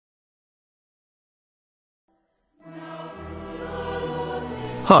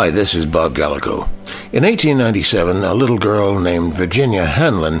Hi, this is Bob Gallico. In 1897, a little girl named Virginia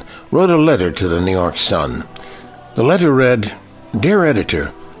Hanlon wrote a letter to the New York Sun. The letter read, "Dear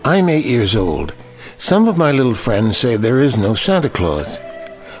Editor, I'm 8 years old. Some of my little friends say there is no Santa Claus.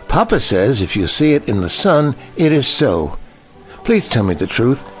 Papa says if you see it in the sun, it is so. Please tell me the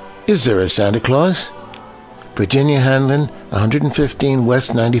truth. Is there a Santa Claus? Virginia Hanlon, 115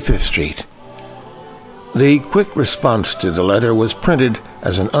 West 95th Street." The quick response to the letter was printed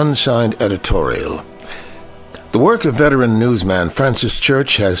as an unsigned editorial. The work of veteran newsman Francis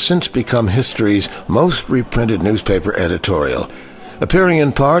Church has since become history's most reprinted newspaper editorial, appearing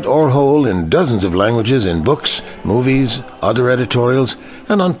in part or whole in dozens of languages in books, movies, other editorials,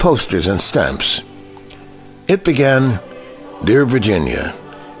 and on posters and stamps. It began, "Dear Virginia,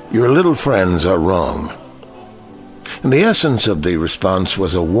 your little friends are wrong." And the essence of the response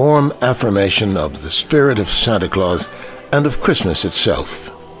was a warm affirmation of the spirit of Santa Claus and of Christmas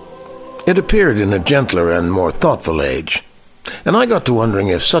itself. It appeared in a gentler and more thoughtful age, and I got to wondering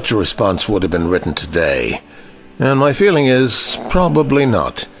if such a response would have been written today. And my feeling is, probably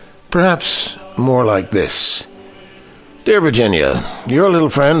not. Perhaps more like this. "Dear Virginia, your little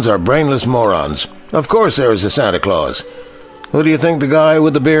friends are brainless morons. Of course there is a Santa Claus. Who do you think the guy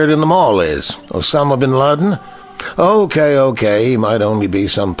with the beard in the mall is? Osama bin Laden? Okay, he might only be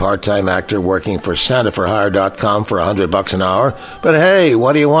some part-time actor working for SantaForHire.com for $100 an hour, but hey,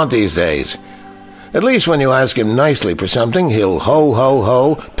 what do you want these days? At least when you ask him nicely for something, he'll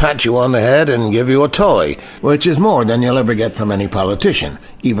ho, pat you on the head and give you a toy, which is more than you'll ever get from any politician,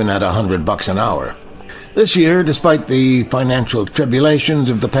 even at $100 an hour. This year, despite the financial tribulations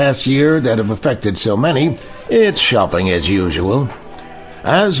of the past year that have affected so many, it's shopping as usual.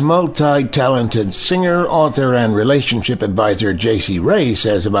 As multi-talented singer, author, and relationship advisor J.C. Ray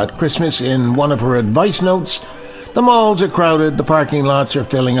says about Christmas in one of her advice notes, "The malls are crowded, the parking lots are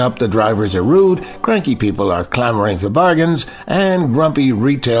filling up, the drivers are rude, cranky people are clamoring for bargains, and grumpy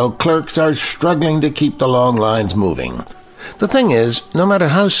retail clerks are struggling to keep the long lines moving. The thing is, no matter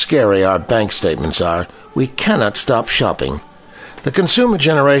how scary our bank statements are, we cannot stop shopping. The consumer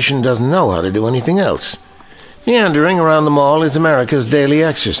generation doesn't know how to do anything else. Meandering around the mall is America's daily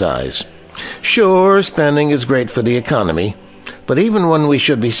exercise. Sure, spending is great for the economy, but even when we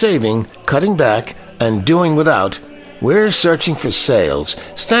should be saving, cutting back, and doing without, we're searching for sales,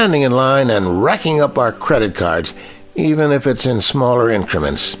 standing in line and racking up our credit cards, even if it's in smaller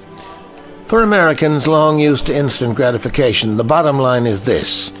increments. For Americans long used to instant gratification, the bottom line is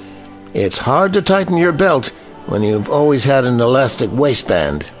this: it's hard to tighten your belt when you've always had an elastic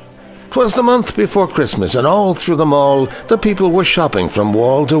waistband. 'Twas the month before Christmas, and all through the mall the people were shopping from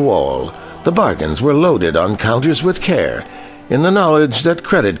wall to wall. The bargains were loaded on counters with care, in the knowledge that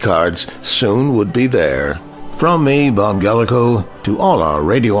credit cards soon would be there." From me, Bob Gallico, to all our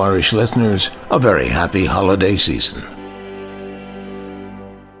Radio Irish listeners, a very happy holiday season.